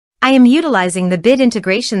I am utilizing the Bid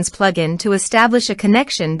Integrations plugin to establish a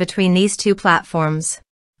connection between these two platforms.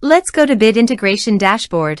 Let's go to Bid Integration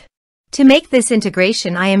Dashboard. To make this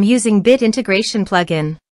integration, I am using Bid Integration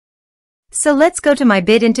plugin. So let's go to my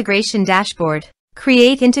Bid Integration Dashboard.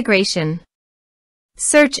 Create Integration.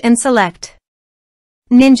 Search and select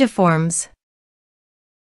Ninja Forms.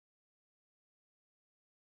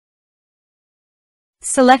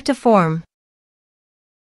 Select a form.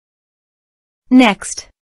 Next.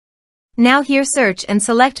 Now here search and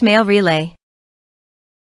select Mailrelay.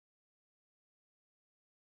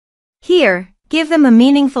 Here, give them a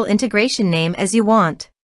meaningful integration name as you want.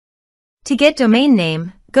 To get domain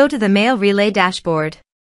name, go to the Mailrelay dashboard.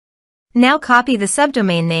 Now copy the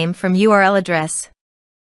subdomain name from URL address.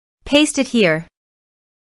 Paste it here.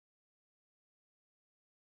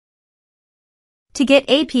 To get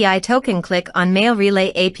API token, click on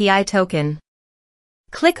Mailrelay API token.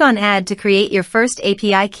 Click on Add to create your first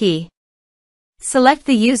API key. Select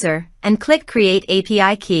the user and click Create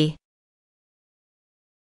API key.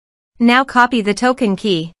 Now copy the token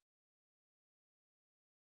key.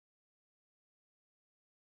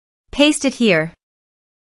 Paste it here.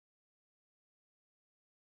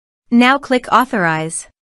 Now click Authorize.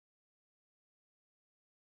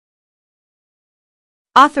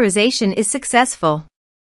 Authorization is successful.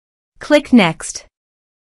 Click Next.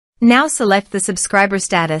 Now select the subscriber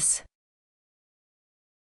status.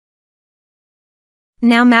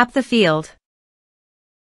 Now map the field.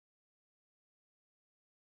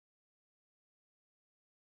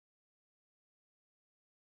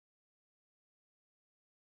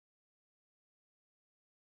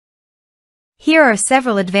 Here are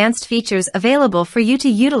several advanced features available for you to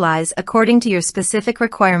utilize according to your specific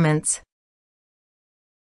requirements.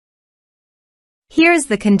 Here is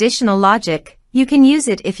the conditional logic. You can use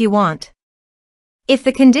it if you want. If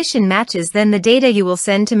the condition matches, then the data you will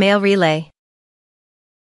send to Mailrelay.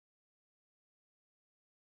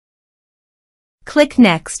 Click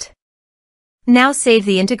Next. Now save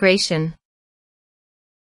the integration.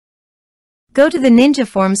 Go to the Ninja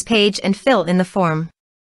Forms page and fill in the form.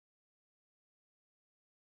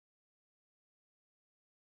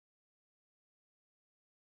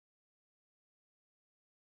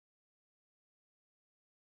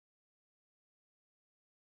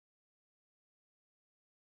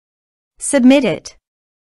 Submit it.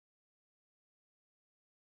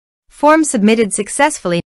 Form submitted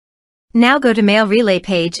successfully. Now go to Mailrelay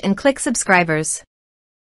page and click Subscribers.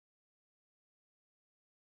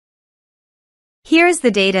 Here is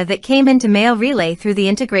the data that came into Mailrelay through the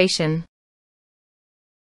integration.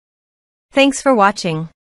 Thanks for watching.